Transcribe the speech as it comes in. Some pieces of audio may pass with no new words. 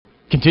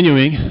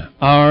continuing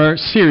our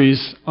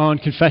series on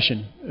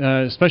confession,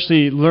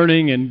 especially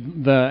learning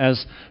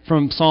as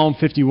from Psalm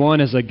 51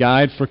 as a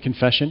guide for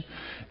confession.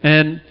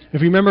 And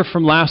if you remember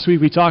from last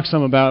week, we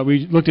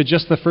looked at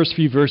just the first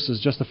few verses,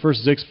 just the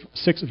first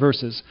six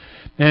verses.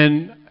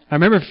 And I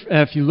remember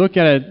if you look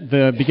at it,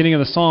 the beginning of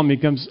the psalm, it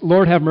becomes,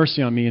 Lord, have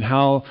mercy on me, and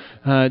how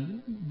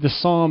the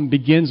psalm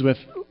begins with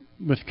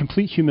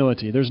complete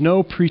humility. There's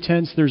no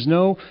pretense. There's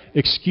no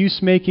excuse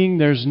making.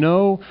 There's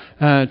no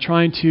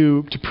trying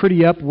to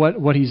pretty up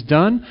what he's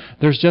done.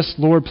 There's just,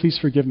 Lord, please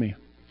forgive me.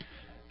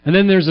 And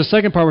then there's the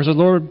second part where it says,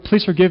 Lord,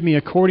 please forgive me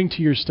according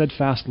to your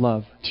steadfast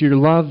love, to your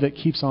love that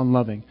keeps on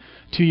loving,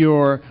 to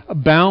your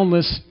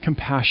boundless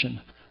compassion.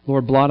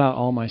 Lord, blot out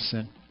all my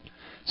sin.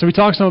 So we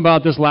talked some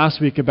about this last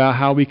week, about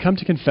how we come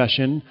to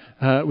confession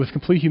with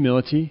complete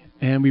humility,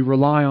 and we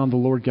rely on the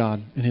Lord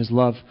God and his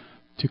love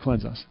to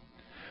cleanse us.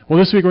 Well,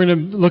 this week we're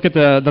going to look at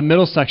the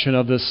middle section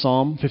of this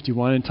Psalm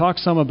 51 and talk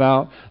some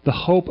about the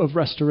hope of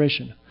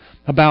restoration,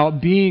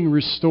 about being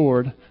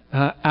restored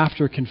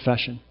after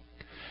confession.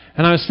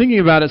 And I was thinking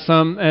about it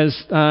some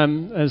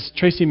as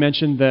Tracy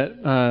mentioned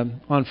that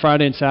on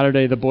Friday and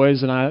Saturday, the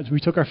boys and we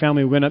took our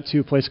family, went up to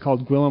a place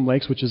called Gwillem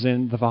Lakes, which is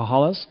in the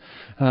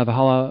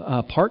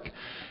Valhalla Park.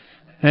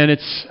 And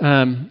it's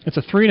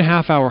a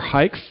 3.5-hour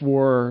hike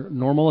for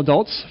normal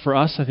adults. For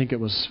us, I think it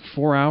was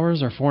 4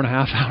 hours or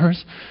 4.5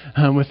 hours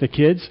with the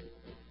kids.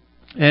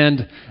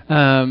 And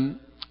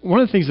one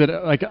of the things that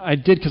I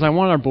did, because I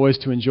wanted our boys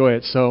to enjoy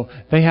it, so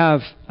they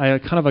have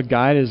kind of a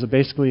guide. Is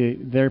basically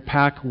their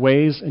pack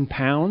weighs in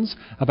pounds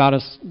about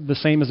the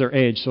same as their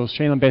age. So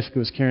Shaylin basically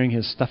was carrying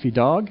his stuffy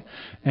dog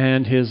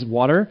and his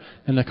water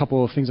and a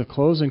couple of things of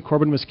clothes, and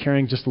Corbin was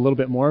carrying just a little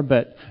bit more,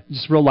 but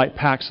just real light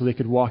pack so they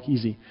could walk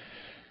easy.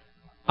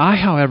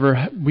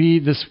 However,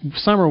 this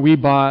summer we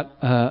bought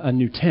a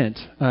new tent.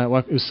 It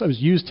was a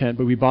used tent,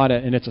 but we bought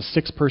it, and it's a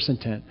 6-person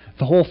tent.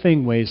 The whole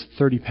thing weighs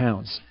 30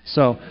 pounds.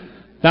 So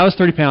that was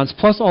 30 pounds,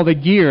 plus all the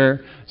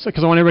gear,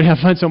 because I want everybody to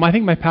have fun. So I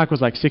think my pack was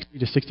like 60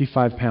 to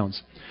 65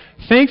 pounds.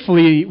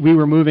 Thankfully, we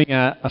were moving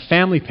at a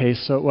family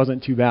pace, so it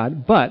wasn't too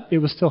bad, but it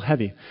was still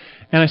heavy.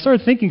 And I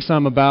started thinking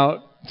some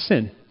about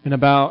sin, and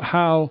about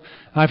how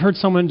I've heard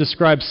someone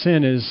describe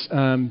sin as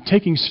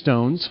taking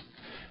stones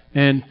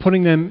and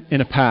putting them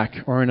in a pack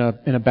or in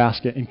a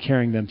basket and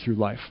carrying them through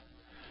life.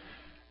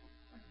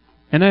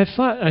 And I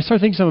started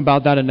thinking some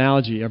about that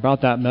analogy,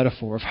 about that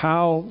metaphor of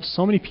how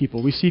so many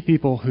people, we see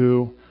people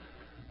who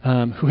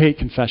hate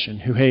confession,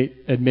 who hate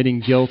admitting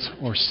guilt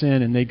or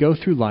sin, and they go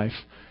through life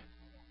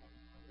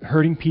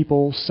hurting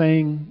people,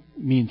 saying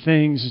mean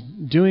things,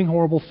 doing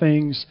horrible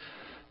things,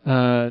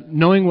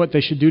 knowing what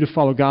they should do to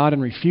follow God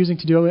and refusing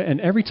to do it,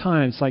 and every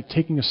time it's like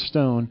taking a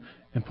stone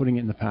and putting it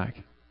in the pack.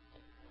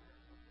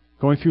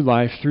 Going through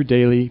life, through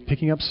daily,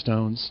 picking up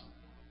stones,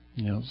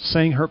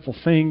 saying hurtful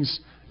things,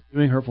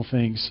 doing hurtful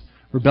things,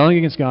 rebelling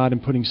against God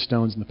and putting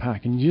stones in the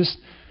pack. And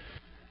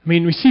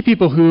we see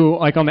people who,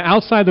 like on the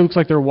outside, it looks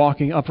like they're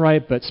walking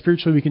upright, but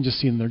spiritually we can just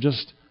see them. They're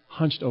just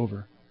hunched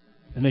over,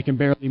 and they can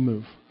barely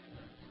move.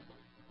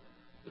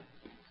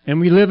 And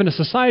we live in a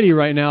society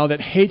right now that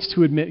hates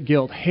to admit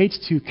guilt,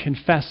 hates to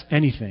confess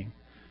anything.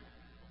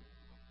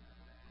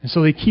 And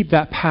so they keep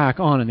that pack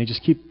on, and they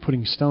just keep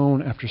putting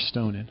stone after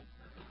stone in.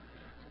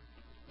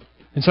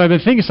 And so I've been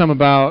thinking some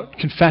about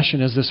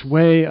confession as this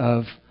way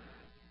of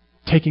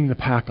taking the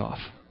pack off.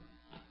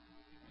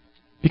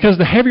 Because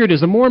the heavier it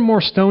is, the more and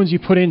more stones you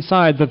put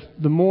inside,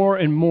 the more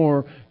and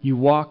more you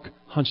walk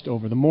hunched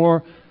over, the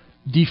more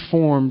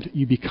deformed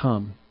you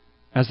become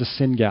as the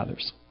sin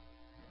gathers.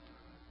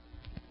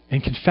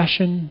 And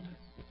confession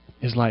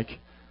is like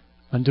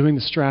undoing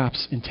the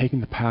straps and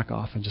taking the pack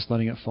off and just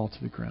letting it fall to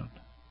the ground.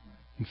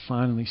 And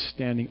finally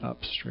standing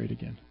up straight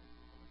again.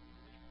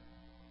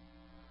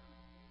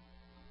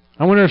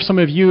 I wonder if some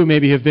of you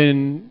maybe have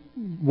been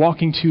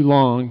walking too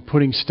long,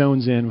 putting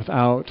stones in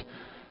without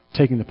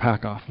taking the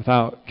pack off,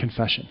 without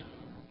confession.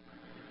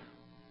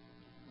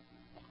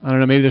 I don't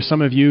know, maybe there's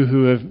some of you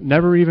who have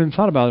never even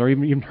thought about it or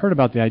even heard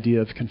about the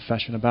idea of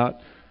confession, about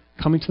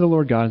coming to the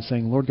Lord God and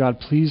saying, Lord God,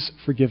 please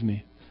forgive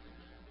me.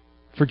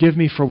 Forgive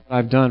me for what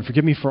I've done.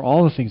 Forgive me for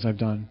all the things I've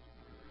done.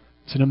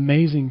 It's an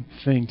amazing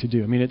thing to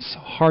do. It's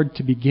hard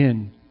to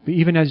begin, but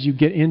even as you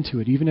get into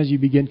it, even as you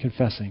begin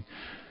confessing,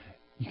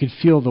 you can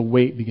feel the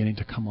weight beginning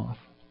to come off.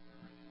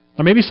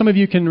 Or maybe some of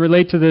you can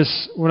relate to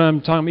this, what I'm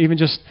talking about, even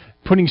just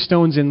putting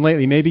stones in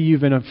lately. Maybe you've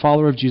been a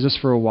follower of Jesus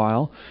for a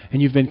while,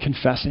 and you've been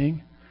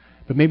confessing,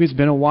 but maybe it's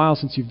been a while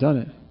since you've done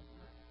it.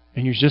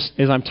 And you're just,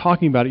 as I'm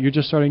talking about it, you're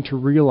just starting to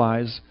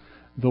realize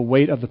the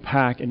weight of the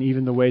pack and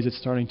even the ways it's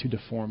starting to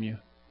deform you.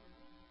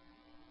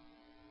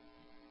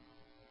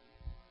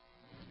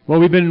 Well,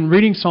 we've been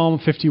reading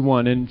Psalm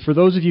 51, and for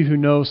those of you who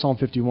know Psalm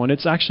 51,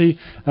 it's actually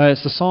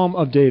it's the Psalm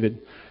of David.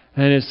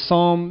 And it's a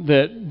psalm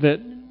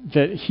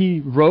that he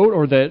wrote,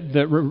 or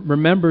that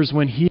remembers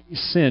when he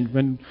sinned,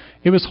 when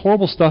it was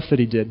horrible stuff that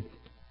he did.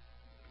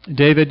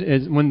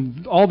 David,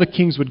 when all the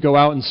kings would go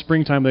out in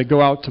springtime, they'd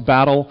go out to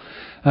battle,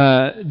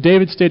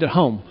 David stayed at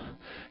home.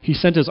 He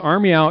sent his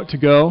army out to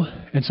go,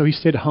 and so he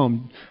stayed at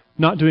home.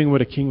 not doing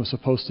what a king was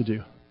supposed to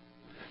do.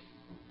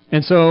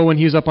 And so when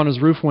he was up on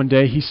his roof one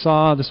day, he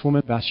saw this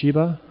woman,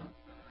 Bathsheba,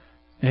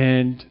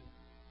 and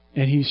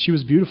she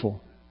was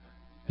beautiful.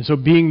 And so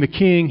being the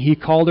king, he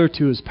called her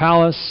to his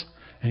palace,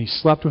 and he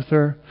slept with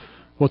her.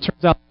 Well, it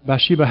turns out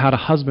Bathsheba had a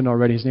husband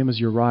already. His name was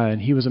Uriah,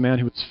 and he was a man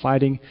who was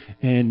fighting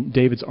in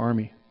David's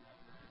army.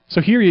 So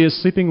here he is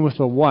sleeping with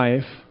the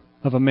wife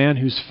of a man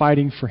who's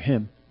fighting for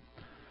him.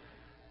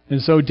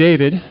 And so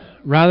David,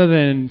 rather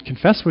than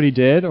confess what he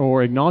did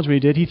or acknowledge what he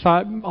did, he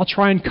thought, I'll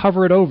try and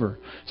cover it over.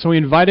 So he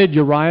invited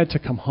Uriah to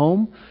come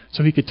home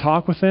so he could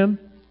talk with him.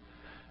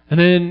 And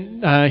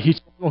then he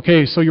told,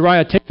 okay, so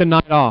Uriah, take the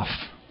night off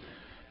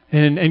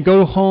and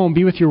go home,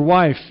 be with your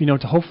wife, to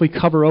hopefully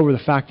cover over the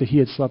fact that he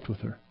had slept with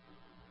her.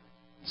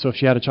 So if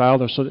she had a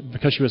child, or so that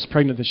because she was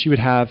pregnant,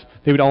 that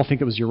they would all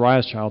think it was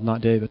Uriah's child,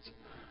 not David's.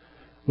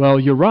 Well,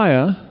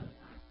 Uriah,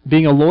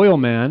 being a loyal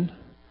man,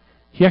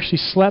 he actually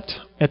slept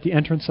at the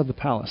entrance of the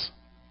palace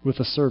with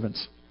the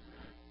servants.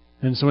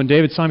 And so when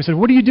David saw him, he said,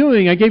 what are you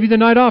doing? I gave you the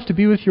night off to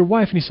be with your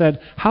wife. And he said,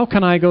 how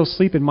can I go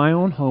sleep in my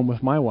own home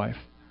with my wife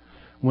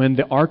when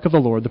the ark of the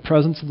Lord, the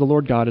presence of the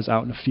Lord God, is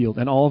out in a field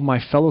and all of my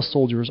fellow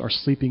soldiers are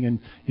sleeping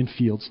in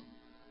fields?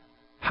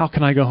 How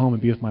can I go home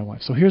and be with my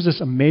wife? So here's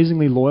this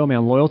amazingly loyal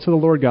man, loyal to the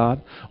Lord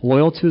God,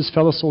 loyal to his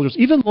fellow soldiers,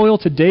 even loyal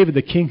to David,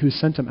 the king who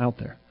sent him out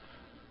there.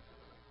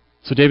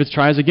 So David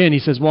tries again. He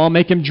says, well, I'll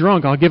make him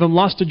drunk. I'll give him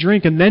lots to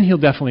drink, and then he'll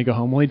definitely go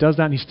home. Well, he does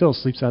that, and he still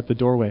sleeps at the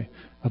doorway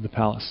of the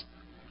palace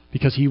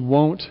because he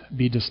won't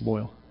be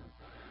disloyal.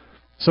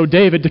 So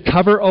David, to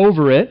cover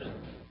over it,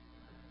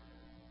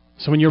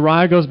 so when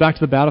Uriah goes back to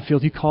the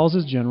battlefield, he calls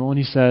his general, and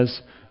he says,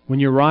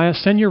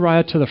 send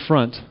Uriah to the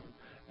front,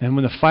 and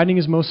when the fighting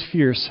is most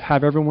fierce,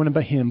 have everyone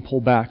but him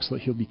pull back so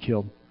that he'll be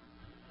killed.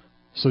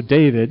 So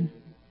David,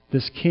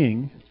 this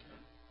king,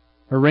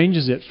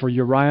 arranges it for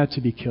Uriah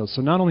to be killed.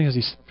 So not only has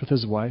he slept with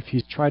his wife,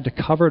 he's tried to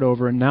cover it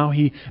over, and now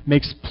he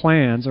makes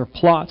plans or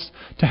plots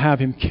to have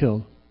him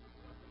killed.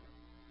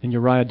 And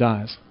Uriah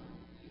dies.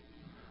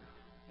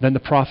 Then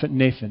the prophet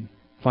Nathan,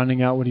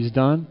 finding out what he's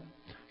done,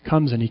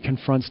 comes and he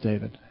confronts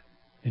David.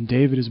 And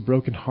David is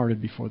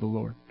brokenhearted before the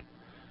Lord.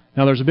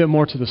 Now there's a bit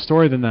more to the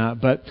story than that,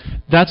 but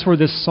that's where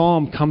this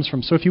psalm comes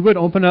from. So if you would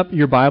open up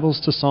your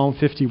Bibles to Psalm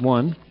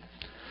 51.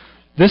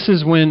 This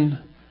is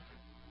when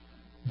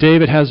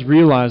David has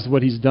realized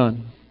what he's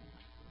done.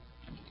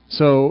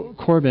 So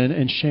Corbin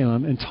and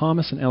Shalem and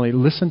Thomas and Ellie,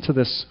 listen to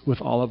this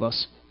with all of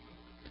us.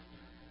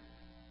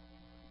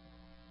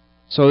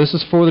 So this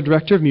is for the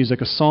director of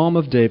music, a psalm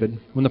of David,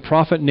 when the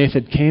prophet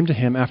Nathan came to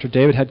him after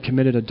David had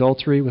committed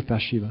adultery with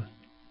Bathsheba.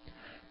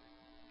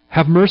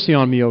 Have mercy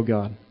on me, O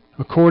God,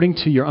 according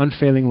to your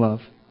unfailing love,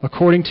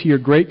 according to your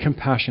great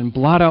compassion.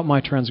 Blot out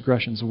my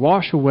transgressions,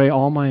 wash away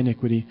all my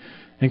iniquity,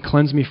 and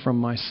cleanse me from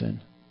my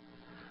sin.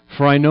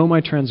 For I know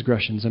my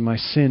transgressions, and my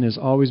sin is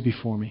always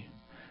before me.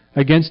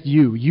 Against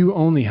you, you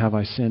only have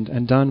I sinned,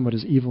 and done what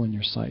is evil in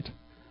your sight,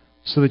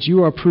 so that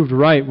you are proved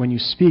right when you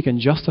speak, and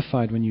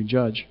justified when you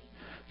judge.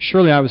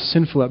 Surely I was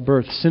sinful at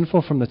birth,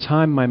 sinful from the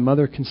time my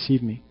mother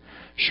conceived me.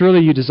 Surely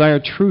you desire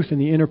truth in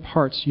the inner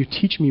parts. You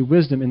teach me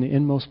wisdom in the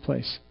inmost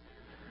place.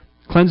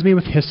 Cleanse me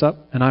with hyssop,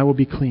 and I will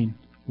be clean.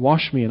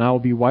 Wash me, and I will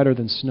be whiter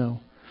than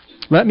snow.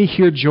 Let me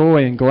hear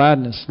joy and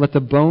gladness. Let the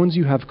bones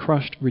you have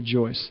crushed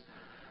rejoice.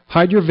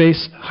 Hide your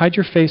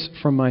face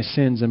from my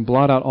sins, and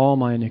blot out all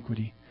my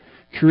iniquity.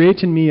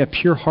 Create in me a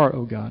pure heart,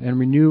 O God, and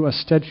renew a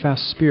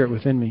steadfast spirit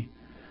within me.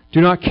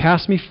 Do not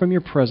cast me from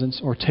your presence,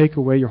 or take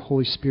away your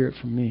Holy Spirit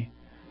from me.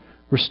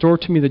 Restore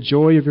to me the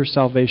joy of your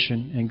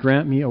salvation, and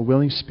grant me a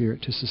willing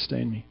spirit to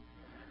sustain me.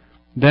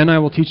 Then I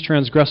will teach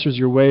transgressors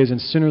your ways,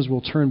 and sinners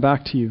will turn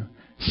back to you.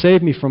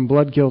 Save me from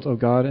blood guilt, O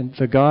God, and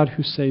the God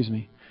who saves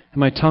me, and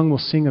my tongue will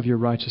sing of your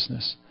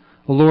righteousness.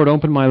 O Lord,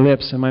 open my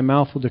lips, and my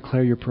mouth will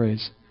declare your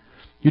praise.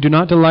 You do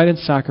not delight in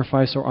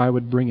sacrifice, or I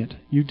would bring it.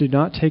 You do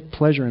not take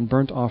pleasure in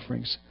burnt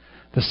offerings.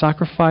 The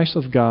sacrifices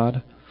of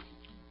God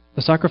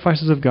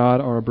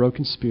are a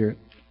broken spirit,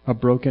 a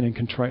broken and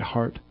contrite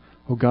heart.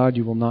 O God,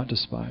 you will not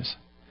despise.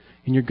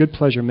 In your good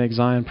pleasure make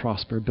Zion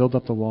prosper. Build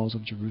up the walls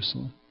of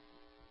Jerusalem.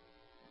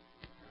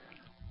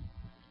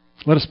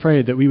 Let us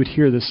pray that we would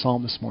hear this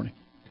psalm this morning.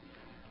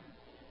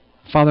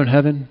 Father in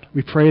heaven,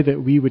 we pray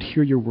that we would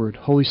hear your word.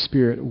 Holy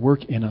Spirit,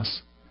 work in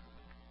us.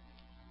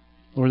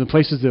 Lord, in the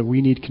places that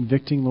we need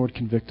convicting, Lord,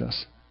 convict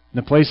us. In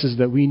the places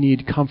that we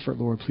need comfort,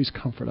 Lord, please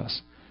comfort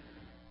us.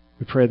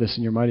 We pray this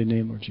in your mighty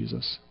name, Lord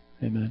Jesus.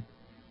 Amen.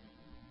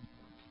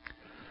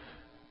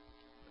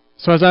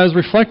 So as I was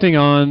reflecting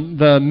on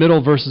the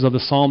middle verses of the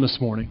psalm this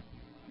morning,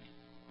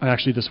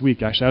 this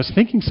week, I was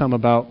thinking some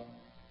about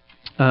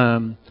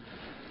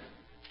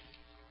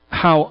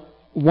how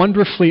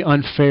wonderfully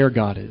unfair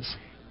God is.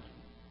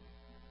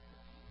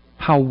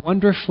 How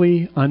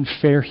wonderfully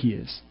unfair He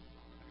is.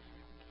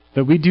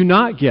 That we do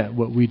not get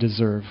what we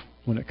deserve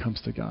when it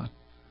comes to God.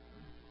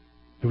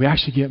 That we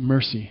actually get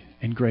mercy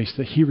and grace,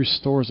 that He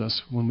restores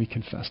us when we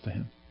confess to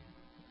Him.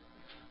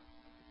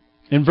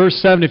 In verse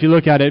 7, if you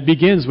look at it, it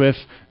begins with,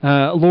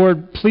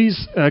 Lord,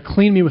 please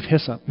clean me with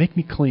hyssop. Make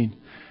me clean.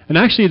 And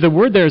actually, the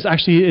word there is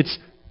it's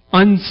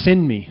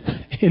unsin me.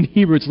 In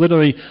Hebrew, it's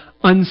literally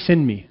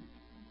unsin me.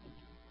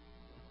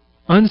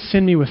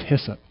 Unsin me with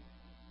hyssop,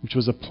 which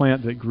was a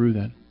plant that grew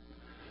then.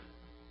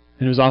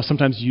 And it was also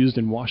sometimes used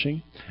in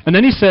washing. And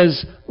then he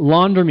says,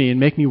 launder me and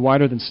make me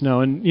whiter than snow.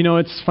 And,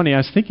 it's funny. I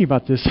was thinking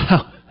about this.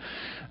 How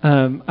I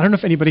don't know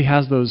if anybody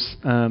has those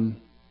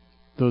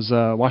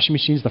washing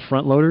machines, the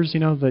front loaders,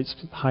 that's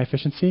high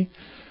efficiency.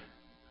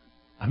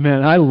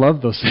 Man, I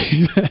love those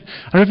things. I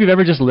don't know if you've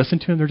ever just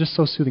listened to them. They're just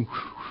so soothing.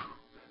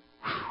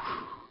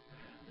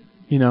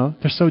 They're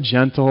so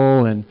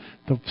gentle, and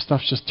the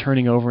stuff's just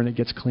turning over and it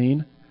gets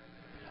clean.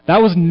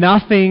 That was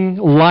nothing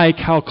like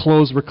how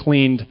clothes were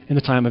cleaned in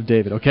the time of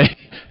David, okay?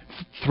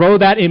 Throw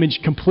that image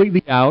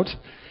completely out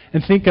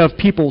and think of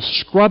people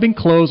scrubbing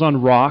clothes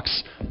on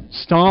rocks,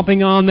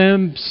 stomping on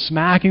them,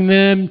 smacking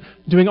them,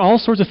 doing all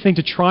sorts of things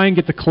to try and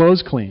get the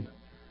clothes clean.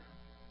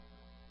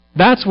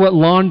 That's what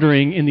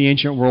laundering in the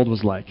ancient world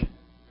was like.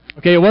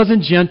 Okay, it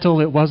wasn't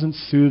gentle, it wasn't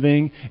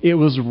soothing, it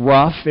was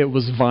rough, it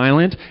was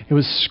violent, it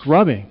was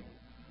scrubbing.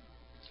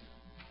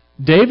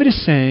 David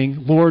is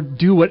saying, Lord,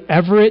 do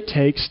whatever it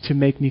takes to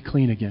make me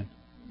clean again.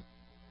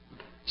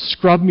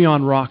 Scrub me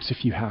on rocks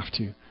if you have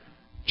to.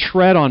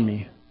 Tread on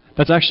me.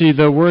 That's actually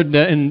the word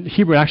that in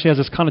Hebrew actually has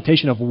this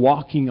connotation of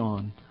walking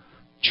on.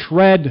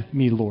 Tread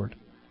me, Lord.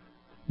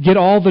 Get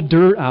all the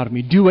dirt out of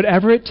me. Do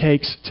whatever it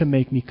takes to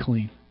make me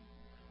clean.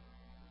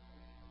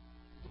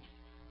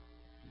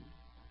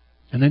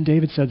 And then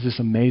David says this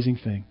amazing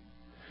thing.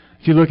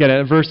 If you look at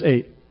it, verse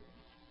 8,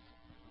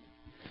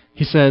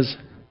 he says,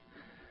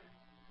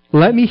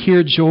 let me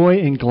hear joy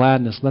and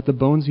gladness. Let the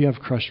bones you have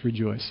crushed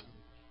rejoice.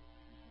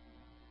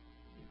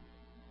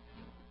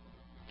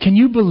 Can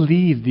you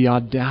believe the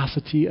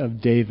audacity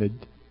of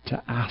David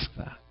to ask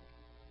that?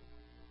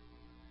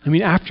 I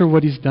mean, after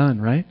what he's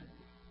done, right?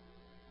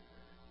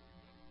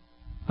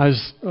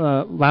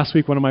 Last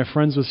week, one of my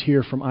friends was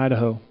here from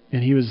Idaho,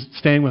 and he was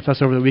staying with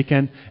us over the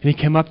weekend, and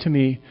he came up to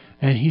me,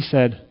 and he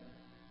said,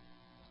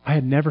 I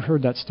had never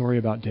heard that story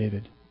about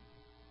David.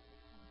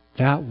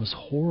 That was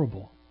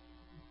horrible.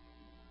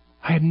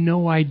 I had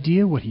no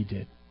idea what he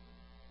did.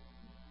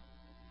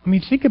 I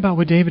mean, think about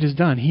what David has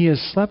done. He has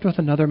slept with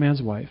another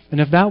man's wife. And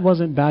if that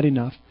wasn't bad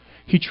enough,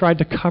 he tried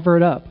to cover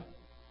it up.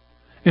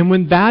 And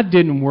when that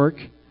didn't work,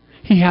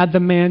 he had the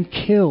man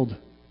killed.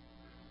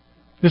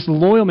 This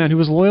loyal man who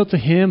was loyal to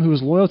him, who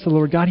was loyal to the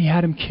Lord God, he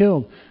had him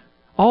killed.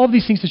 All of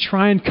these things to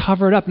try and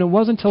cover it up. And it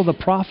wasn't until the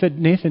prophet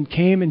Nathan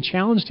came and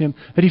challenged him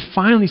that he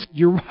finally said,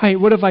 you're right,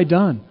 what have I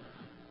done?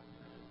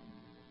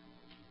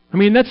 I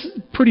mean, that's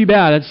pretty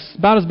bad. It's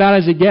about as bad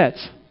as it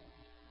gets.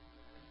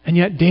 And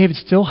yet David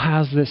still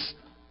has this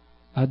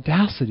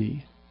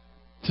audacity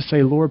to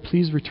say, Lord,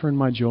 please return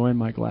my joy and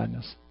my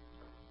gladness.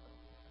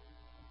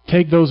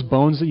 Take those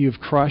bones that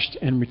you've crushed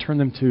and return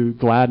them to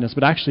gladness.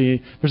 But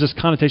actually, there's this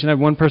connotation.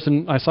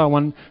 I saw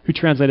one who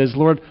translated as,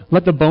 Lord,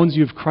 let the bones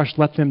you've crushed,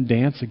 let them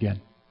dance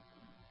again.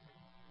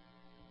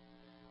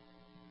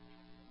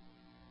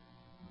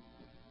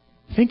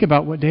 Think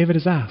about what David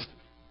has asked.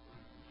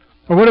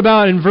 Or what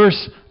about in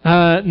verse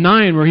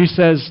 9 where he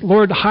says,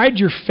 Lord, hide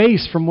your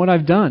face from what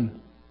I've done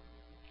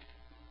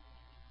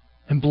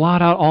and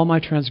blot out all my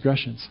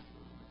transgressions.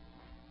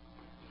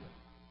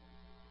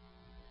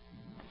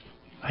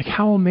 Like,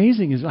 how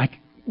amazing is it? Like,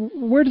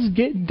 where does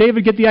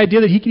David get the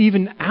idea that he can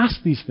even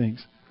ask these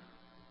things?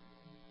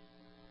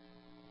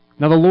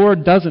 Now, the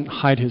Lord doesn't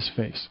hide his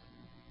face.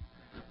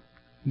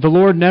 The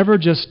Lord never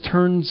just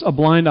turns a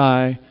blind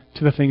eye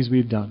to the things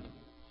we've done.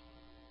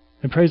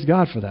 And praise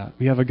God for that.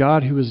 We have a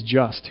God who is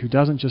just, who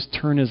doesn't just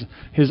turn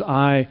his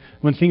eye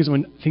when things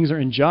are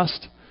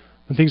unjust,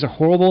 when things are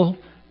horrible,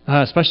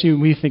 especially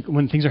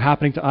when things are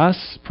happening to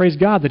us. Praise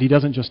God that he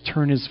doesn't just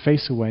turn his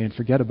face away and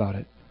forget about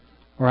it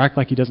or act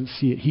like he doesn't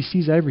see it. He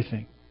sees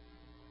everything.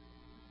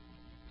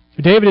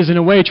 David is in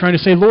a way trying to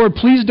say, Lord,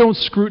 please don't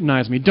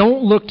scrutinize me.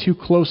 Don't look too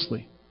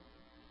closely.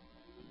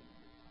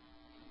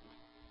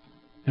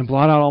 And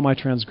blot out all my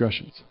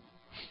transgressions.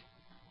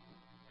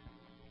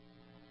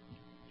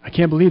 I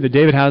can't believe that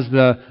David has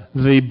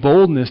the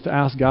boldness to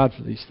ask God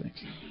for these things,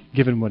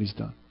 given what he's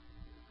done.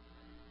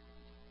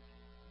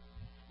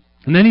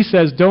 And then he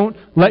says, don't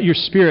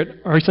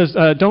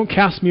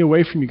cast me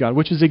away from you, God,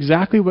 which is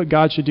exactly what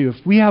God should do.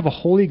 If we have a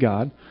holy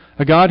God,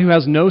 a God who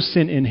has no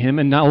sin in him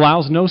and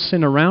allows no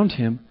sin around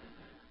him,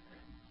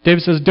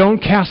 David says, don't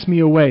cast me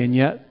away. And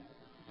yet,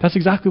 that's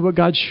exactly what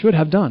God should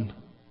have done.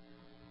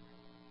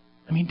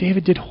 I mean,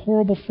 David did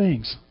horrible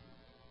things.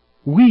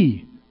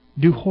 We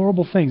do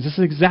horrible things. This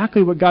is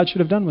exactly what God should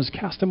have done, was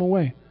cast him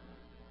away.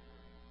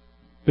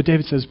 But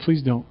David says,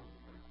 please don't.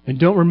 And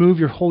don't remove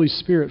your Holy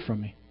Spirit from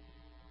me.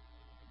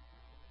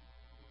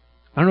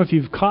 I don't know if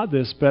you've caught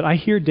this, but I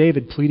hear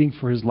David pleading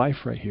for his life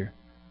right here.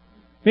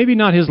 Maybe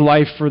not his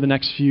life for the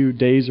next few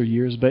days or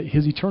years, but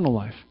his eternal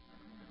life.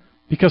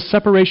 Because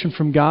separation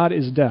from God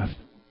is death.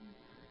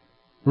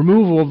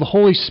 Removal of the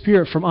Holy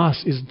Spirit from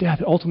us is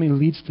death. It ultimately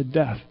leads to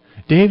death.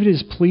 David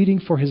is pleading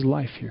for his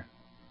life here.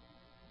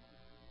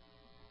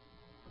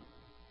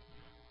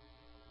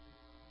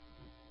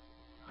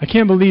 I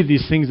can't believe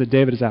these things that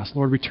David has asked.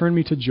 Lord, return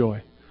me to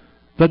joy.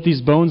 Let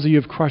these bones that you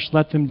have crushed,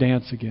 let them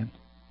dance again.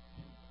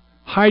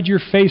 Hide your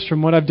face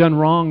from what I've done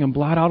wrong and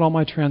blot out all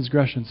my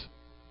transgressions.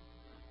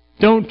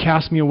 Don't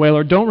cast me away,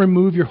 Lord. Don't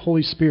remove your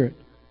Holy Spirit.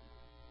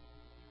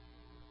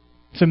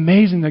 It's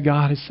amazing that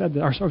God has said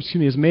that,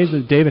 it's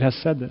amazing that David has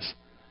said this.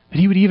 That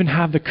he would even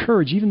have the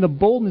courage, even the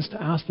boldness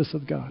to ask this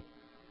of God.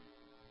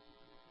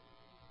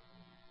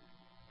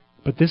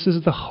 But this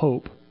is the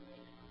hope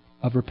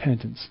of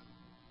repentance.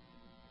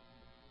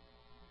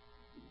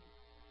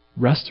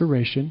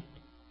 Restoration,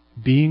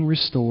 being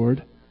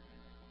restored,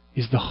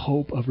 is the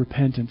hope of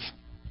repentance.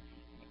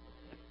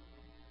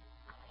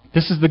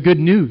 This is the good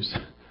news.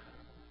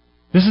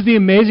 This is the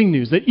amazing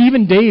news that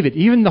even David,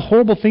 even the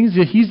horrible things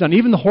that he's done,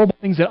 even the horrible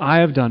things that I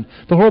have done,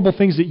 the horrible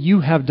things that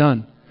you have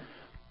done,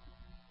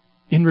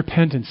 in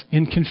repentance,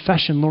 in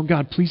confession, Lord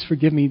God, please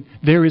forgive me,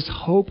 there is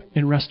hope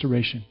in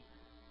restoration.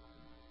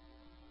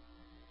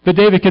 That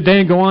David could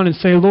then go on and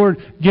say, Lord,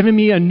 give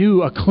me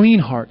a clean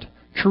heart.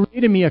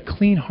 Create in me a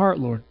clean heart,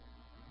 Lord.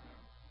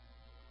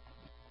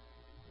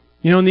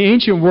 You know, in the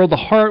ancient world, the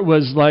heart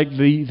was like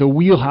the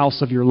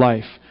wheelhouse of your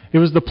life. It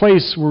was the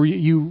place where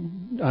you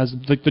as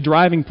the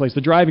driving place,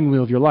 the driving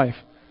wheel of your life.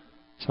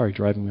 Sorry,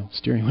 driving wheel,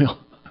 steering wheel.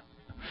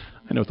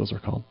 I know what those are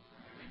called.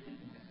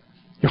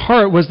 Your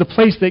heart was the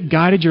place that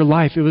guided your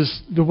life. It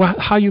was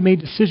how you made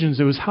decisions.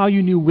 It was how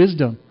you knew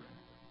wisdom.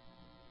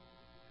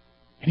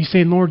 And he's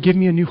saying, Lord, give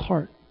me a new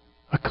heart,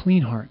 a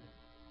clean heart.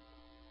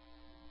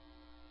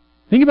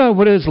 Think about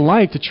what it is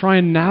like to try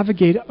and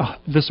navigate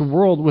this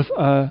world with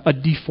a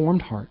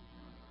deformed heart.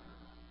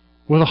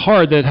 With a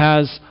heart that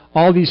has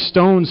all these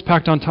stones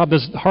packed on top,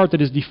 this heart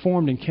that is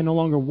deformed and can no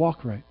longer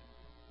walk right.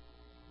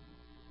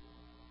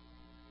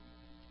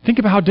 Think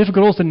about how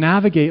difficult it is to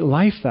navigate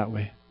life that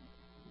way.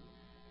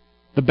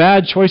 The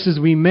bad choices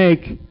we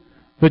make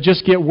that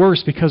just get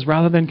worse because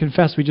rather than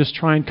confess, we just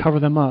try and cover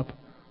them up.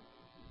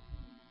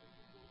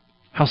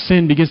 How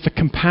sin begins to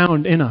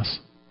compound in us.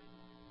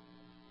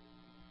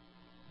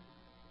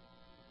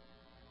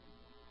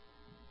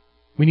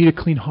 We need a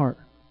clean heart.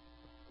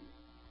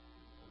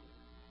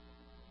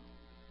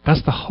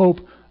 That's the hope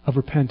of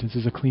repentance,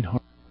 is a clean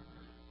heart.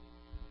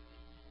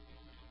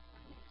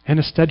 And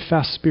a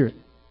steadfast spirit.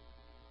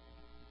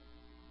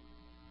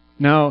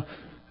 Now,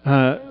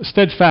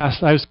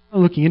 steadfast, I was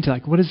looking into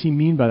what does he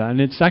mean by that?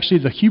 And it's actually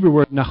the Hebrew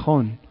word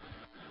nachon,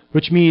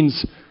 which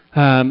means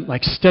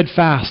like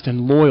steadfast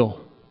and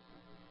loyal,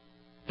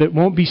 that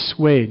won't be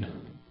swayed,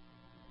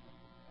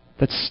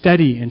 that's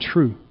steady and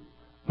true.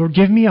 Lord,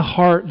 give me a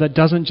heart that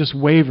doesn't just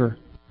waver.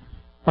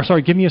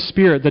 Give me a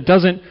spirit that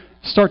doesn't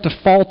start to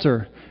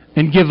falter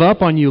and give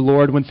up on you,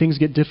 Lord, when things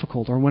get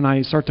difficult or when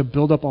I start to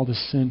build up all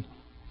this sin.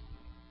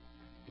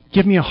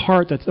 Give me a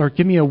heart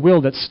give me a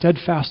will that's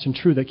steadfast and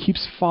true, that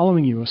keeps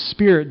following you, a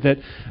spirit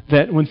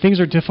that when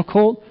things are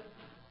difficult,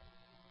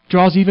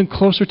 draws even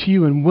closer to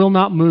you and will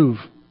not move.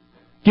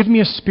 Give me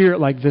a spirit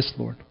like this,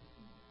 Lord.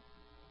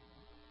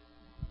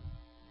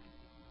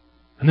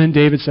 And then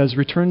David says,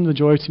 return the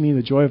joy to me,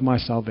 the joy of my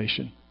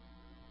salvation.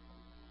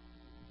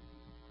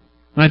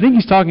 And I think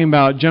he's talking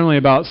generally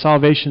about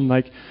salvation,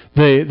 like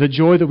the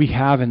joy that we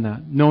have in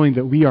that, knowing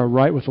that we are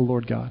right with the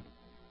Lord God.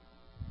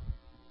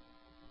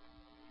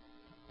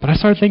 But I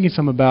started thinking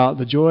some about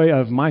the joy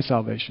of my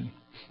salvation.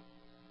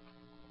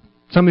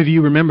 Some of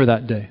you remember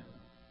that day.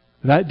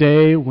 That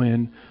day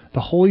when the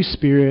Holy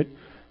Spirit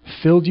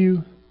filled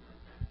you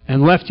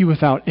and left you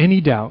without any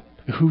doubt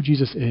of who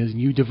Jesus is,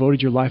 and you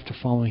devoted your life to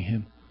following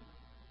Him.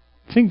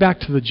 Think back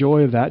to the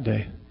joy of that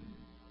day.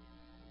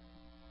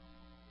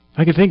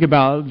 I can think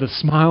about the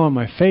smile on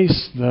my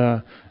face,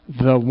 the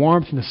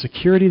warmth and the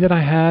security that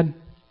I had,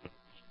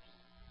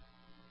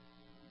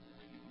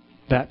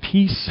 that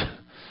peace,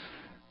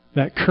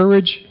 that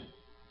courage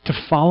to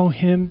follow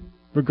Him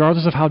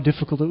regardless of how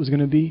difficult it was going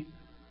to be.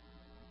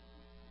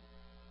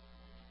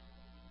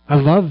 I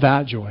love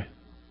that joy.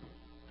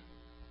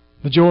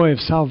 The joy of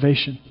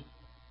salvation.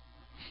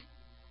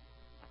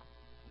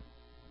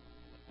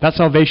 That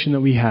salvation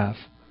that we have,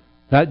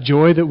 that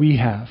joy that we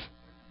have,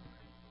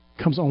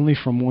 comes only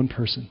from one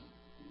person.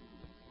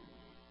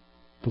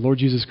 The Lord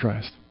Jesus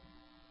Christ,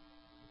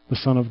 the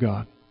Son of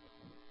God.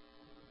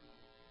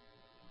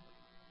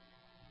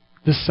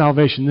 This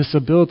salvation, this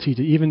ability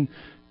to even,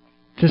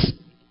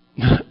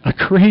 a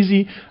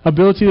crazy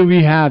ability that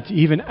we have to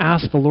even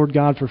ask the Lord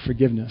God for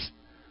forgiveness,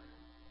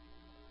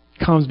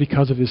 comes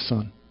because of His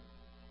Son.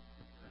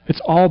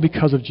 It's all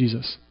because of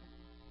Jesus.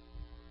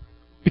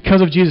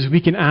 Because of Jesus,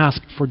 we can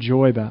ask for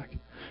joy back.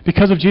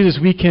 Because of Jesus,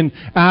 we can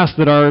ask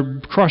that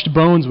our crushed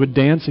bones would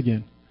dance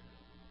again.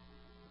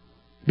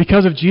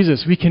 Because of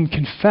Jesus, we can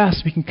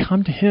confess, we can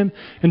come to Him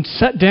and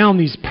set down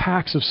these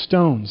packs of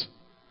stones.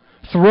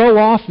 Throw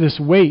off this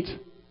weight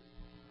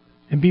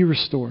and be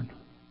restored.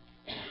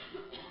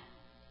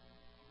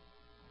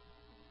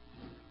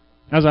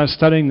 As I was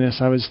studying this,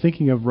 I was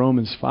thinking of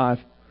Romans 5,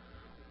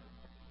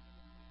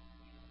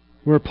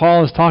 where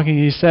Paul is talking.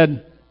 He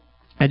said,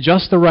 at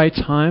just the right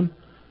time,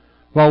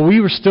 while we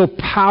were still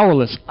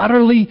powerless,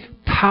 utterly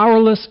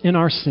powerless in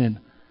our sin,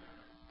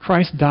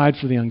 Christ died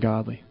for the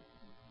ungodly.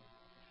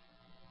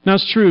 Now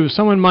it's true,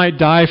 someone might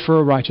die for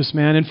a righteous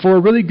man, and for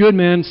a really good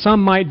man,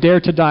 some might dare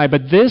to die.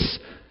 But this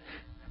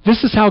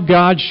is how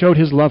God showed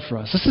his love for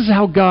us. This is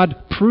how God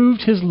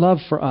proved his love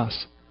for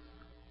us.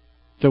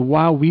 That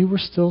while we were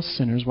still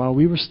sinners, while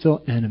we were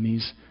still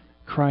enemies,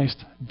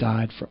 Christ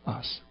died for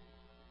us.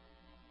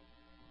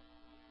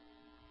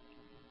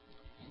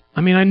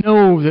 I mean, I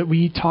know that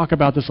we talk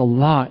about this a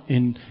lot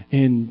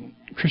in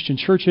Christian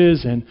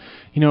churches, and,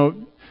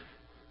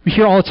 we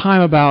hear all the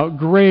time about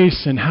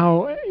grace and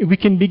how we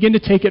can begin to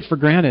take it for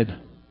granted.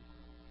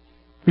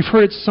 We've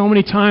heard it so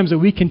many times that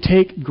we can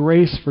take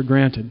grace for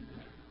granted.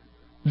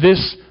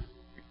 This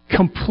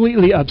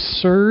completely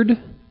absurd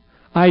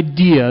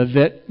idea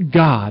that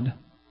God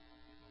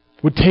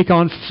would take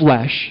on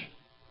flesh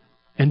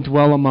and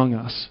dwell among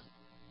us.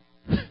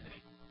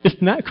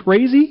 Isn't that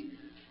crazy?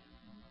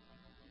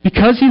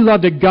 Because he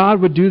loved it, God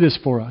would do this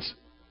for us.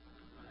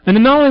 And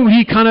then not only would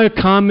he kind of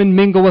come and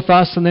mingle with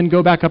us and then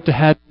go back up to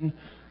heaven,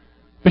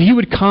 but he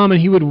would come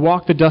and he would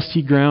walk the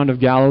dusty ground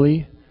of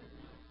Galilee.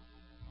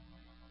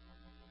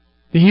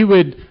 He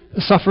would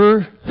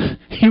suffer.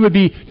 He would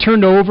be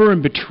turned over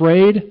and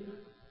betrayed.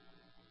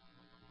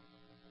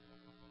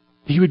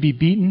 He would be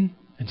beaten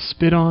and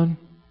spit on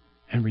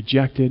and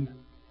rejected.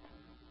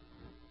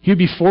 He would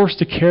be forced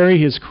to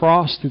carry his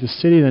cross through the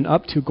city, then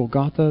up to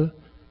Golgotha,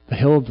 the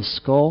hill of the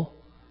skull,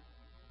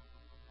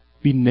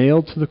 be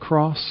nailed to the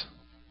cross,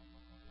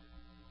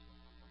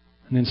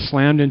 and then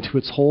slammed into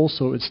its hole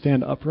so it would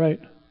stand upright,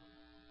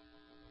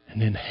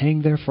 and then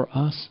hang there for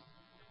us.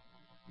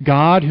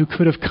 God, who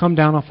could have come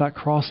down off that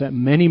cross at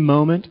many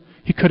moments,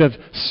 he could have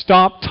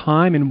stopped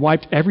time and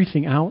wiped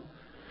everything out,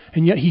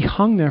 and yet he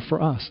hung there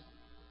for us.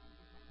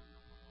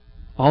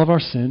 All of our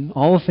sin,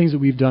 all the things that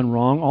we've done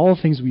wrong, all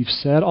the things we've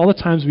said, all the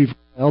times we've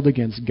rebelled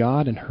against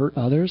God and hurt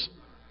others,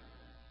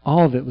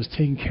 all of it was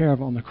taken care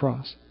of on the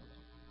cross.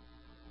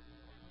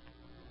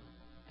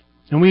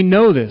 And we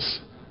know this,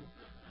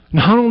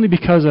 not only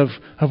because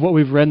of what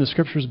we've read in the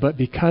Scriptures, but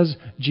because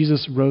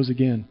Jesus rose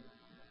again.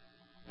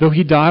 Though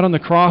he died on the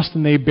cross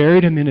and they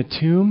buried him in a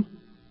tomb,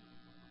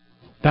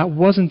 that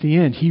wasn't the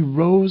end. He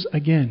rose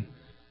again.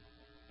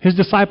 His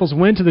disciples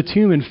went to the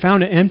tomb and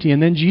found it empty,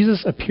 and then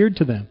Jesus appeared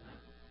to them.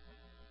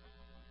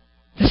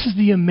 This is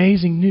the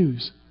amazing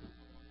news.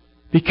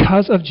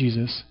 Because of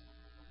Jesus,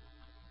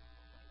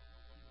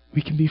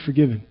 we can be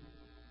forgiven.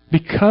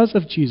 Because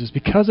of Jesus,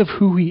 because of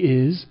who he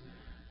is,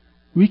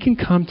 we can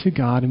come to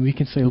God and we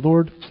can say,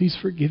 Lord, please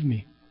forgive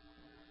me.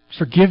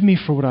 Forgive me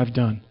for what I've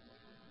done.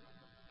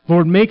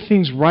 Lord, make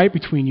things right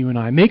between you and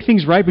I. Make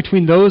things right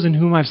between those in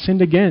whom I've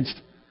sinned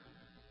against.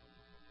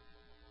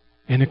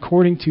 And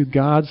according to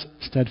God's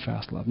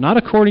steadfast love. Not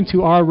according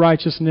to our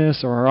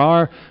righteousness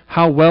or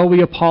how well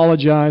we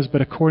apologize,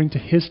 but according to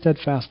his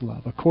steadfast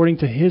love. According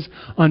to his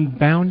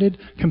unbounded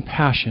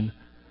compassion,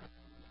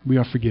 we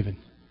are forgiven.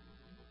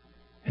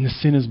 And the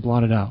sin is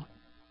blotted out.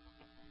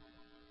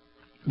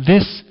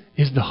 This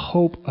is the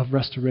hope of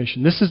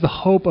restoration. This is the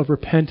hope of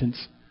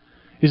repentance,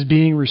 is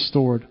being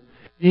restored,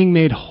 being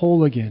made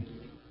whole again.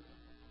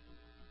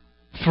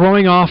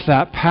 Throwing off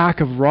that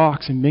pack of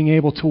rocks and being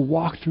able to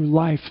walk through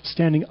life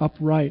standing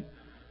upright.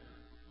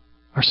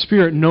 Our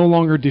spirit no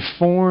longer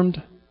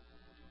deformed,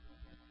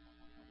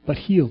 but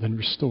healed and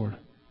restored.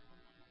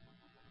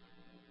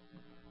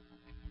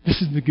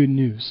 This is the good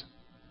news.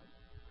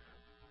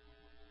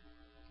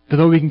 That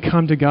though we can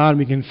come to God and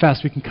we can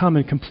confess, we can come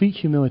in complete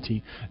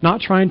humility.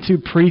 Not trying to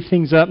pre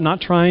things up,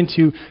 not trying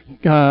to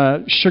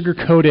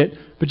sugarcoat it,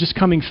 but just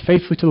coming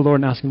faithfully to the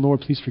Lord and asking, Lord,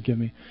 please forgive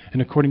me.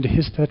 And according to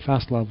his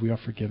steadfast love, we are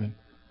forgiven.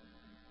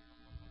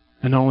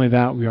 And not only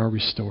that, we are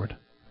restored.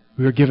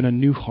 We are given a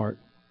new heart.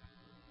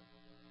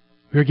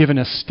 We are given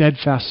a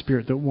steadfast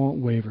spirit that won't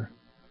waver.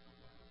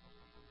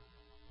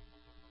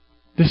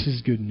 This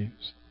is good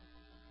news.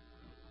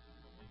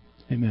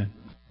 Amen.